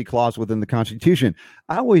supremacy clause within the Constitution.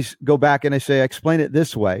 I always go back and I explain it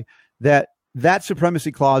this way, that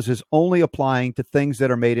supremacy clause is only applying to things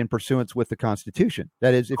that are made in pursuance with the Constitution.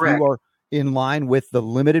 That is, if Correct. you are in line with the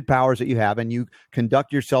limited powers that you have and you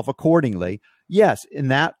conduct yourself accordingly, yes, in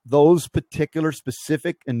that those particular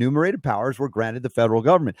specific enumerated powers were granted the federal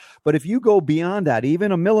government. But if you go beyond that,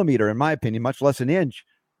 even a millimeter, in my opinion, much less an inch,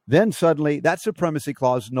 then suddenly that supremacy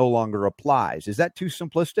clause no longer applies. Is that too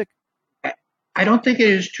simplistic? I don't think it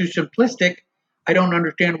is too simplistic. I don't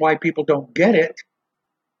understand why people don't get it,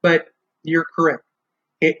 but you're correct.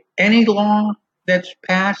 Any law that's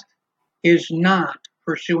passed is not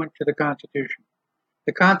pursuant to the Constitution.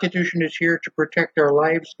 The Constitution is here to protect our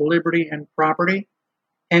lives, liberty, and property.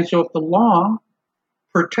 And so if the law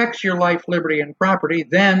protects your life, liberty, and property,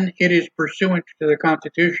 then it is pursuant to the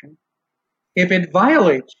Constitution. If it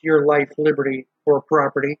violates your life, liberty, or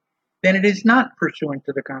property, then it is not pursuant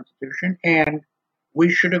to the Constitution, and we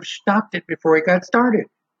should have stopped it before it got started.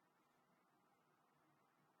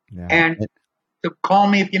 Yeah. And so call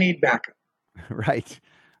me if you need backup.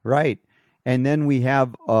 Right. And then we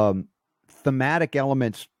have thematic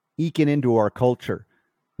elements eking into our culture,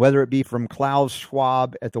 whether it be from Klaus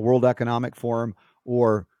Schwab at the World Economic Forum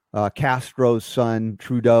or Castro's son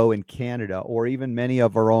Trudeau in Canada, or even many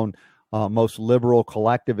of our own most liberal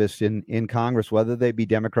collectivists in Congress, whether they be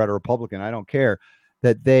Democrat or Republican, I don't care,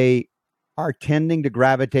 that they are tending to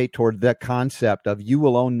gravitate toward the concept of you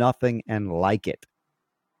will own nothing and like it,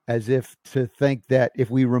 as if to think that if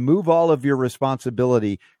we remove all of your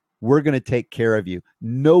responsibility, we're going to take care of you.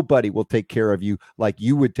 Nobody will take care of you like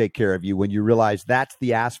you would take care of you, when you realize that's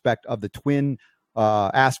the aspect of the twin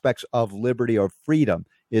aspects of liberty or freedom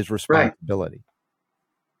is responsibility.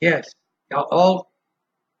 Right. Yes.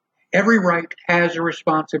 Every right has a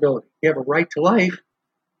responsibility. You have a right to life,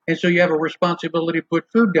 and so you have a responsibility to put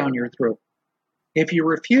food down your throat. If you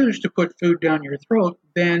refuse to put food down your throat,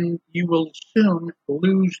 then you will soon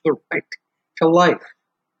lose the right to life.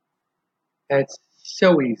 That's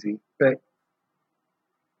so easy. But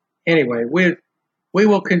anyway, we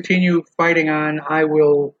will continue fighting on. I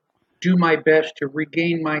will do my best to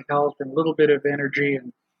regain my health and a little bit of energy,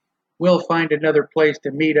 and we'll find another place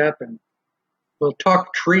to meet up and we'll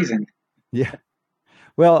talk treason. Yeah.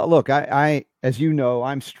 Well, look, I as you know,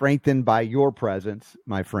 I'm strengthened by your presence,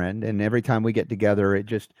 my friend. And every time we get together, it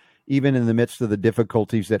just, even in the midst of the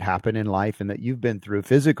difficulties that happen in life and that you've been through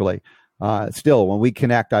physically, still, when we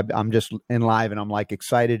connect, I'm just in live and I'm like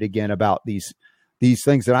excited again about these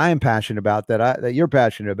things that I am passionate about, that you're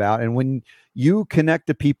passionate about. And when you connect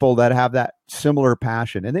to people that have that similar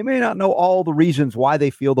passion, and they may not know all the reasons why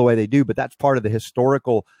they feel the way they do, but that's part of the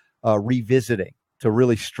historical revisiting to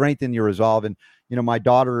really strengthen your resolve. And my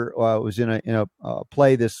daughter was in a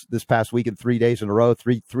play this past week, in 3 days in a row,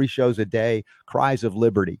 three shows a day, Cries of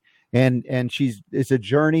Liberty, and it's a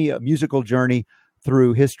journey, a musical journey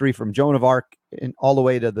through history from Joan of Arc and all the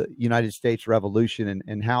way to the United States Revolution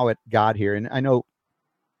and how it got here. And I know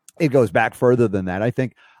it goes back further than that. I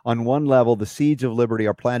think on one level, the seeds of liberty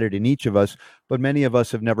are planted in each of us, but many of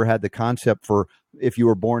us have never had the concept for, if you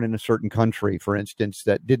were born in a certain country, for instance,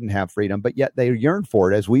 that didn't have freedom, but yet they yearn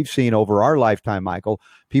for it. As we've seen over our lifetime, Michael,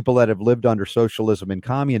 people that have lived under socialism and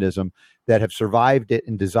communism that have survived it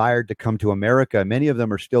and desired to come to America. Many of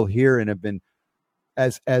them are still here and have been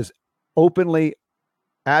as openly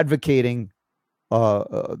advocating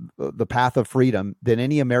the path of freedom than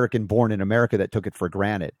any American born in America that took it for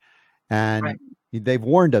granted. And right. They've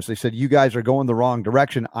warned us. They said, you guys are going the wrong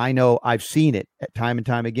direction. I know, I've seen it time and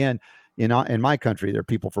time again in my country. There are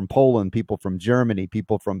people from Poland, people from Germany,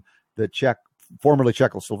 people from the formerly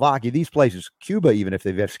Czechoslovakia, these places, Cuba, even if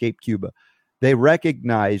they've escaped Cuba. They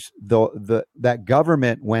recognize that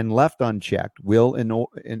government, when left unchecked, will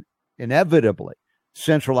inevitably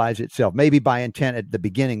centralize itself, maybe by intent at the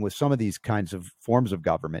beginning with some of these kinds of forms of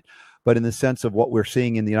government. But in the sense of what we're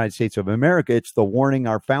seeing in the United States of America, it's the warning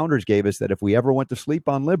our founders gave us that if we ever went to sleep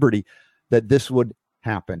on liberty, that this would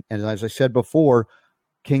happen. And as I said before,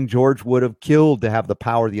 King George would have killed to have the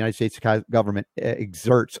power the United States government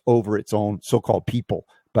exerts over its own so-called people.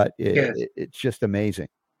 But it's just amazing.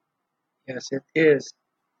 Yes, it is.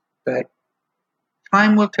 But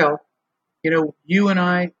time will tell. You and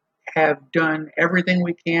I have done everything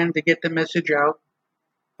we can to get the message out.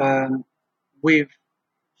 We've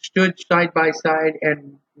stood side by side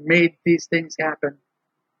and made these things happen.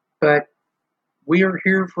 But we are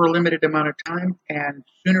here for a limited amount of time, and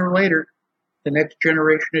sooner or later, the next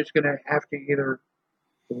generation is going to have to either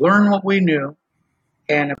learn what we knew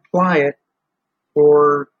and apply it,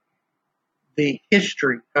 or the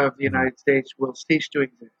history of the United States will cease to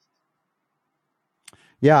exist.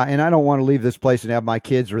 Yeah, and I don't want to leave this place and have my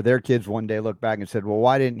kids or their kids one day look back and said, well,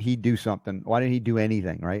 why didn't he do something? Why didn't he do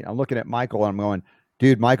anything, right? I'm looking at Michael and I'm going,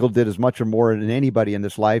 dude, Michael did as much or more than anybody in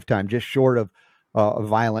this lifetime, just short of a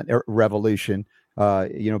violent revolution,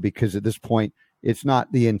 because at this point, it's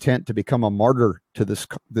not the intent to become a martyr to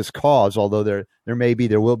this cause, although there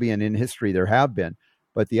will be, and in history there have been.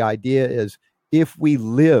 But the idea is, if we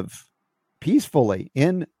live peacefully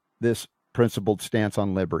in this principled stance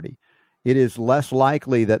on liberty, it is less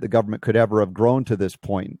likely that the government could ever have grown to this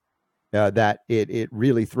point, that it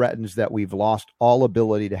really threatens that we've lost all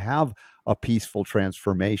ability to have a peaceful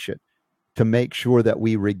transformation, to make sure that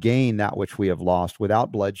we regain that which we have lost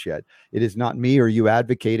without bloodshed. It is not me or you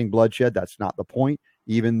advocating bloodshed. That's not the point,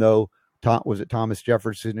 even though, was it Thomas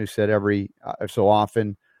Jefferson who said every so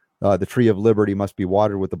often, the tree of liberty must be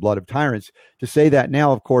watered with the blood of tyrants. To say that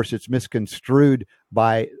now, of course, it's misconstrued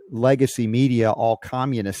by legacy media, all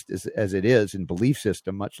communist as it is in belief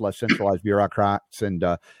system, much less centralized bureaucrats and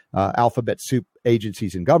alphabet soup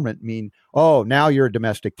agencies in government mean, oh, now you're a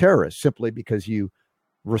domestic terrorist simply because you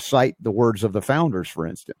recite the words of the founders, for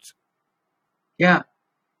instance. Yeah.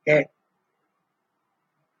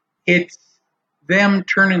 It's them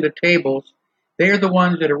turning the tables. They're the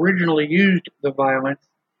ones that originally used the violence.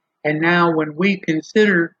 And now when we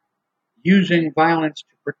consider using violence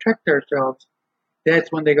to protect ourselves,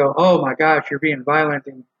 that's when they go, oh my gosh, you're being violent.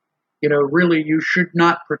 And, really you should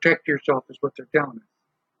not protect yourself is what they're telling us.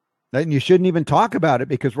 And you shouldn't even talk about it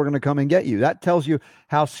because we're going to come and get you. That tells you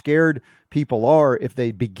how scared people are if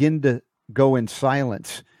they begin to go in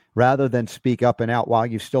silence rather than speak up and out while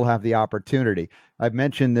you still have the opportunity. I've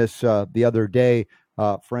mentioned this the other day.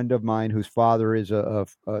 A friend of mine whose father is a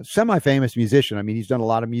semi-famous musician. I mean, he's done a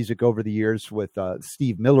lot of music over the years with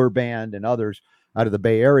Steve Miller Band and others out of the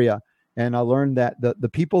Bay Area. And I learned that the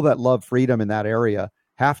people that love freedom in that area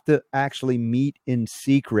have to actually meet in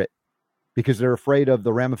secret because they're afraid of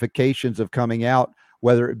the ramifications of coming out,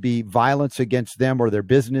 whether it be violence against them or their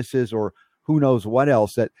businesses or who knows what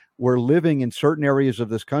else. That we're living in certain areas of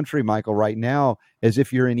this country, Michael, right now, as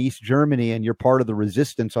if you're in East Germany and you're part of the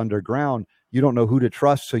resistance underground. You don't know who to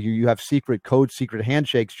trust, so you have secret codes, secret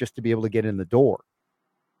handshakes just to be able to get in the door.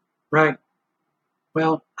 Right.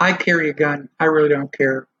 Well, I carry a gun. I really don't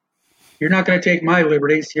care. You're not going to take my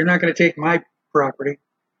liberties. You're not going to take my property.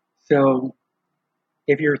 So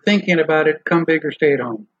if you're thinking about it, come big or stay at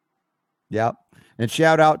home. Yeah. And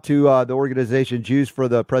shout out to the organization Jews for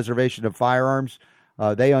the Preservation of Firearms.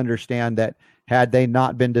 They understand that had they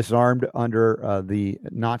not been disarmed under the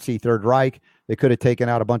Nazi Third Reich, they could have taken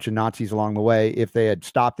out a bunch of Nazis along the way. If they had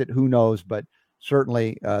stopped it, who knows? But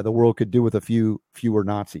certainly the world could do with a fewer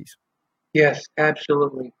Nazis. Yes,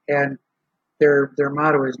 absolutely. And their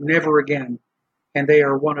motto is never again. And they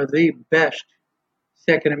are one of the best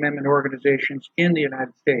Second Amendment organizations in the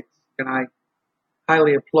United States. And I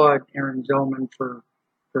highly applaud Aaron Zellman for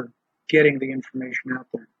getting the information out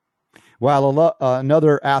there. Well,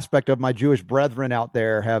 another aspect of my Jewish brethren out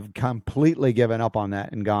there have completely given up on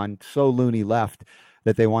that and gone so loony left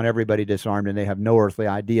that they want everybody disarmed and they have no earthly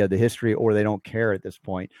idea of the history or they don't care at this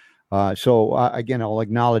point. So again, I'll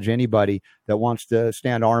acknowledge anybody that wants to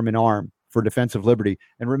stand arm in arm for defense of liberty.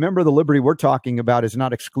 And remember, the liberty we're talking about is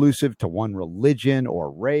not exclusive to one religion or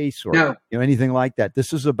race or anything like that.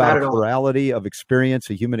 This is about a plurality of experience,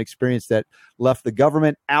 a human experience that left the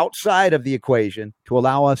government outside of the equation to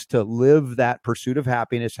allow us to live that pursuit of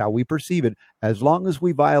happiness, how we perceive it, as long as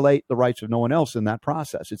we violate the rights of no one else in that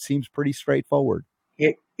process. It seems pretty straightforward.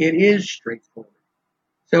 It is straightforward.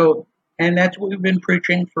 So, and that's what we've been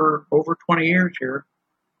preaching for over 20 years here.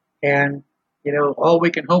 And all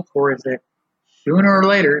we can hope for is that sooner or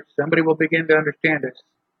later, somebody will begin to understand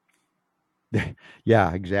us.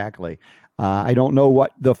 Yeah, exactly. I don't know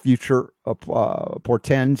what the future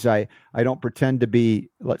portends. I don't pretend to be,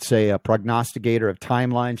 let's say, a prognosticator of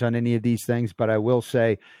timelines on any of these things, but I will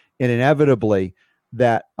say inevitably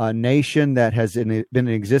that a nation that has been in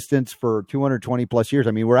existence for 220 plus years,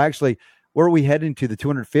 I mean, where are we heading to the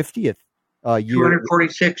 250th year.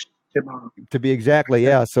 246 tomorrow. To be exactly,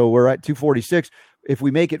 yeah. So we're at 246. If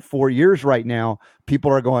we make it 4 years right now,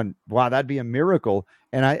 people are going, wow, that'd be a miracle.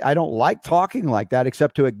 And I don't like talking like that,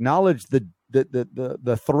 except to acknowledge the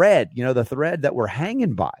thread, the thread that we're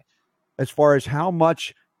hanging by, as far as how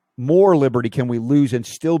much more liberty can we lose and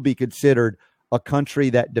still be considered a country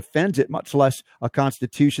that defends it, much less a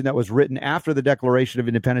constitution that was written after the Declaration of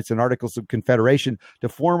Independence and Articles of Confederation to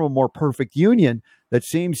form a more perfect union that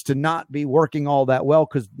seems to not be working all that well,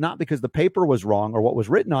 not because the paper was wrong or what was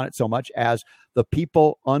written on it so much as the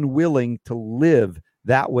people unwilling to live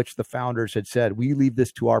that which the founders had said. We leave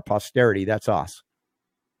this to our posterity. That's us.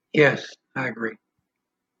 Yes, I agree.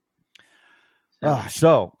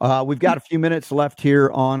 So we've got a few minutes left here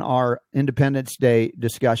on our Independence Day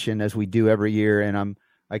discussion, as we do every year. And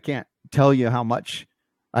I can't tell you how much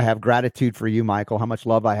I have gratitude for you, Michael, how much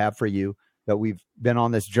love I have for you, that we've been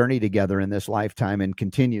on this journey together in this lifetime and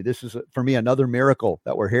continue. This is, for me, another miracle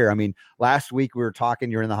that we're here. I mean, last week we were talking,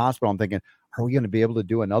 you're in the hospital. I'm thinking, are we going to be able to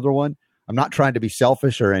do another one? I'm not trying to be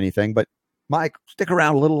selfish or anything, but Mike, stick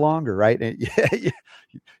around a little longer, right?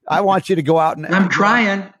 I want you to go out and... I'm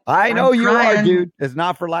trying. I know you are, dude. It's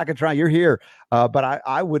not for lack of trying. You're here. But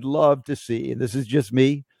I would love to see, and this is just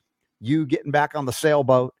me, you getting back on the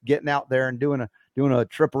sailboat, getting out there and doing a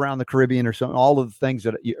trip around the Caribbean or something, all of the things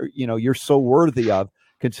that you're so worthy of,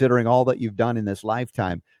 considering all that you've done in this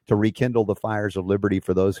lifetime to rekindle the fires of liberty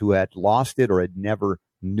for those who had lost it or had never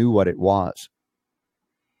knew what it was.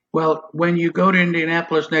 Well, when you go to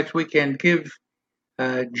Indianapolis next weekend, give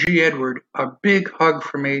G. Edward a big hug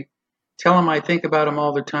for me. Tell him I think about him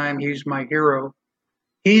all the time. He's my hero.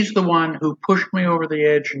 He's the one who pushed me over the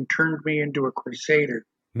edge and turned me into a crusader.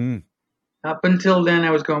 Up until then,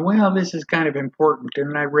 I was going, well, this is kind of important.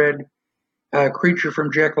 And I read Creature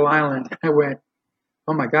from Jekyll Island. And I went,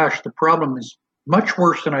 oh, my gosh, the problem is much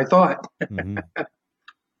worse than I thought.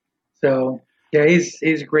 So, yeah, he's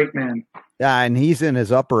a great man. Yeah, and he's in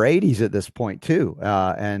his upper 80s at this point, too.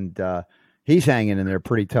 He's hanging in there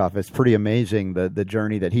pretty tough. It's pretty amazing, the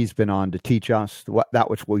journey that he's been on to teach us that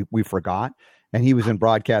which we forgot. And he was in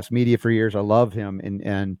broadcast media for years. I love him.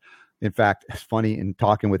 And in fact, it's funny, in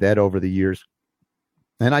talking with Ed over the years,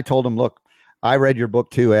 and I told him, look, I read your book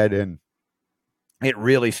too, Ed, and it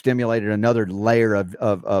really stimulated another layer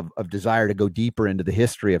of desire to go deeper into the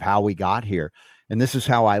history of how we got here. And this is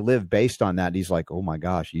how I live based on that. And he's like, oh my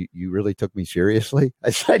gosh, you really took me seriously? I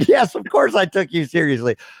said, yes, of course I took you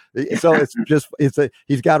seriously. So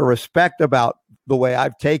he's got a respect about the way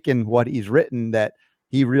I've taken what he's written that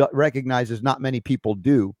he recognizes not many people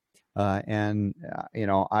do. I'm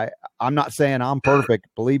not saying I'm perfect.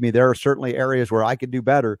 Believe me, there are certainly areas where I could do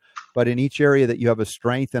better, but in each area that you have a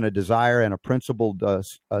strength and a desire and a principled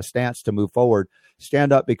stance to move forward,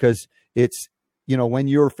 stand up, because it's, when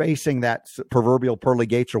you're facing that proverbial pearly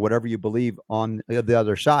gates or whatever you believe on the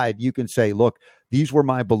other side, you can say, look, these were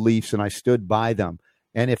my beliefs and I stood by them.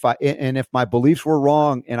 And if my beliefs were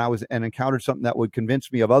wrong and and encountered something that would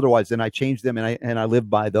convince me of otherwise, then I changed them and I live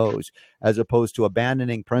by those, as opposed to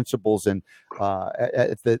abandoning principles and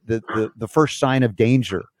at the first sign of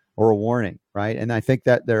danger or a warning, right? And I think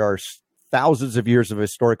that there are thousands of years of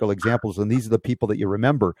historical examples, and these are the people that you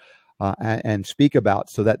remember and speak about,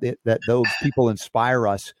 so that those people inspire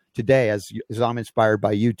us today, as I'm inspired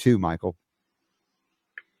by you too, Michael.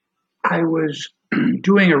 I was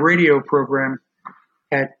doing a radio program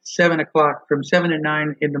at 7 o'clock, from 7 to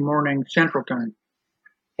 9 in the morning Central Time,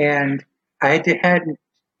 and I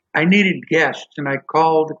needed guests, and I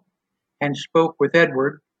called and spoke with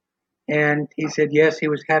Edward, and he said yes, he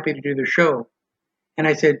was happy to do the show. And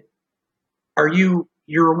I said,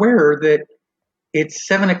 you're aware that it's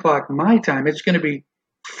 7 o'clock my time? It's going to be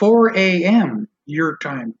 4 a.m. your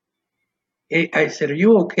time. I said, are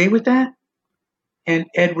you okay with that? And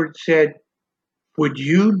Edward said, would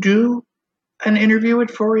you do an interview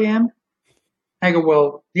at 4 a.m.? I go,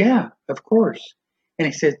 well, yeah, of course. And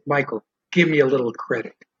he said, Michael, give me a little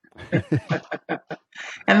credit. And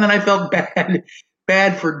then I felt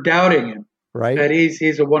bad for doubting him. Right. But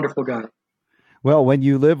he's a wonderful guy. Well, when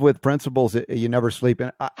you live with principles, you never sleep.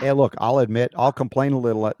 And look, I'll admit, I'll complain a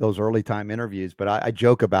little at those early time interviews, but I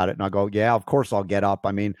joke about it and I'll go, yeah, of course I'll get up.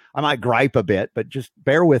 I mean, I might gripe a bit, but just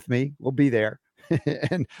bear with me. We'll be there.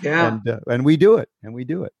 and we do it. And we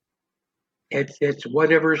do it. It's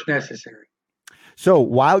whatever's necessary. So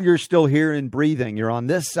while you're still here and breathing, you're on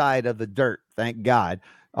this side of the dirt. Thank God.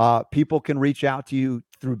 People can reach out to you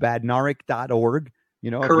through badnarik.org.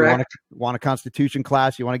 Correct. If you want a Constitution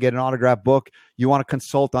class, you want to get an autographed book, you want to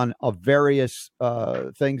consult on various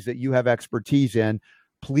things that you have expertise in,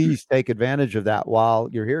 please take advantage of that while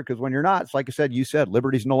you're here. Because when you're not, it's like I said,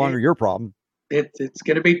 liberty's no longer your problem. It's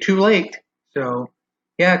going to be too late. So,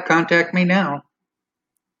 yeah, contact me now.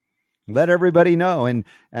 Let everybody know. And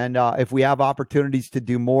if we have opportunities to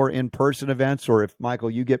do more in-person events, or if,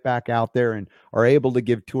 Michael, you get back out there and are able to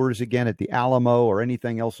give tours again at the Alamo or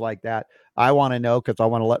anything else like that, I want to know, because I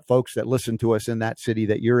want to let folks that listen to us in that city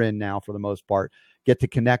that you're in now, for the most part, get to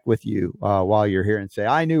connect with you while you're here and say,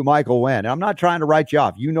 I knew Michael when. And I'm not trying to write you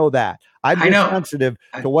off. You know that. I'm just sensitive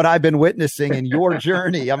to what I've been witnessing in your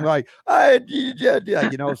journey. I'm like,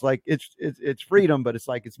 it's like, it's freedom, but it's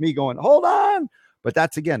like, it's me going, hold on. But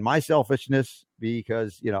that's, again, my selfishness,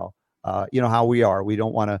 because, you know how we are. We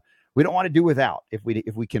don't want to do without if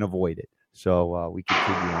we can avoid it. So we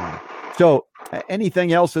continue on. So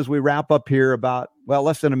anything else as we wrap up here? About,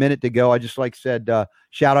 less than a minute to go. I just, like said,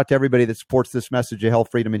 shout out to everybody that supports this message of health,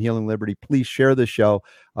 freedom, and healing liberty. Please share the show.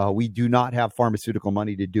 We do not have pharmaceutical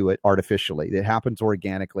money to do it artificially. It happens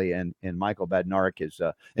organically. And Michael Badnarik has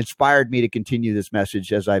inspired me to continue this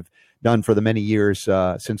message, as I've done for the many years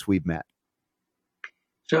since we've met.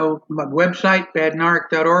 So my website,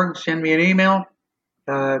 badnarik.org, send me an email,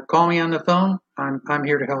 call me on the phone. I'm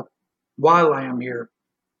here to help while I am here.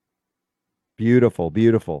 Beautiful,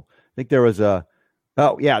 beautiful. I think there was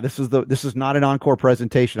this is not an encore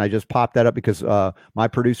presentation. I just popped that up because my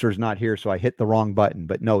producer is not here, so I hit the wrong button.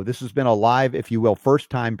 But no, this has been a live, if you will, first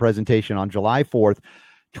time presentation on July 4th,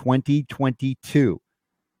 2022.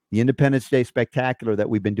 The Independence Day Spectacular that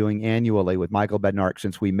we've been doing annually with Michael Badnarik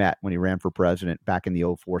since we met when he ran for president back in the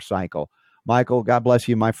 2004 cycle. Michael, God bless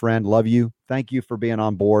you, my friend. Love you. Thank you for being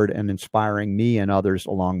on board and inspiring me and others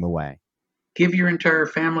along the way. Give your entire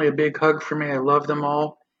family a big hug for me. I love them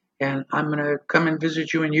all. And I'm going to come and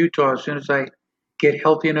visit you in Utah as soon as I get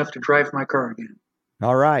healthy enough to drive my car again.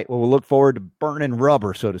 All right. Well, we'll look forward to burning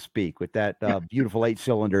rubber, so to speak, with that beautiful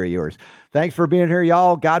 8-cylinder of yours. Thanks for being here,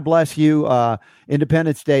 y'all. God bless you.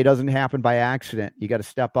 Independence Day doesn't happen by accident. You got to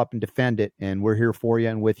step up and defend it. And we're here for you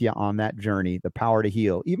and with you on that journey. The power to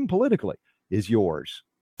heal, even politically, is yours.